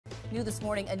New this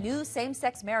morning, a new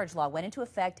same-sex marriage law went into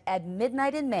effect at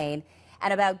midnight in Maine,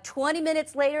 and about 20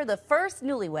 minutes later, the first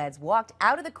newlyweds walked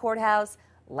out of the courthouse,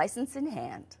 license in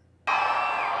hand.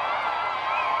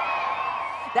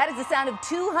 That is the sound of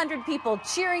 200 people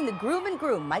cheering the groom and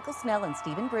groom, Michael Snell and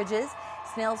Stephen Bridges.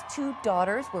 Snell's two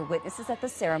daughters were witnesses at the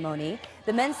ceremony.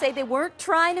 The men say they weren't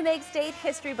trying to make state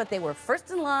history, but they were first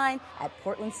in line at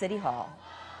Portland City Hall.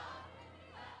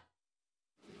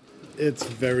 It's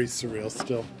very surreal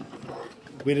still.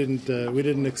 We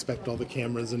didn't expect all the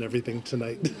cameras and everything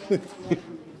tonight.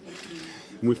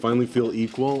 We finally feel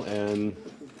equal and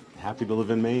happy to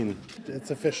live in Maine. It's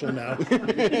official now.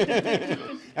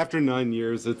 After 9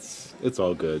 years, it's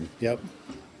all good. Yep.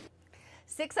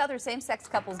 6 other same-sex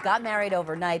couples got married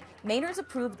overnight. Mainers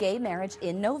approved gay marriage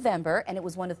in November, and it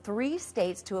was one of 3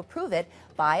 states to approve it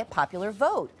by a popular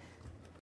vote.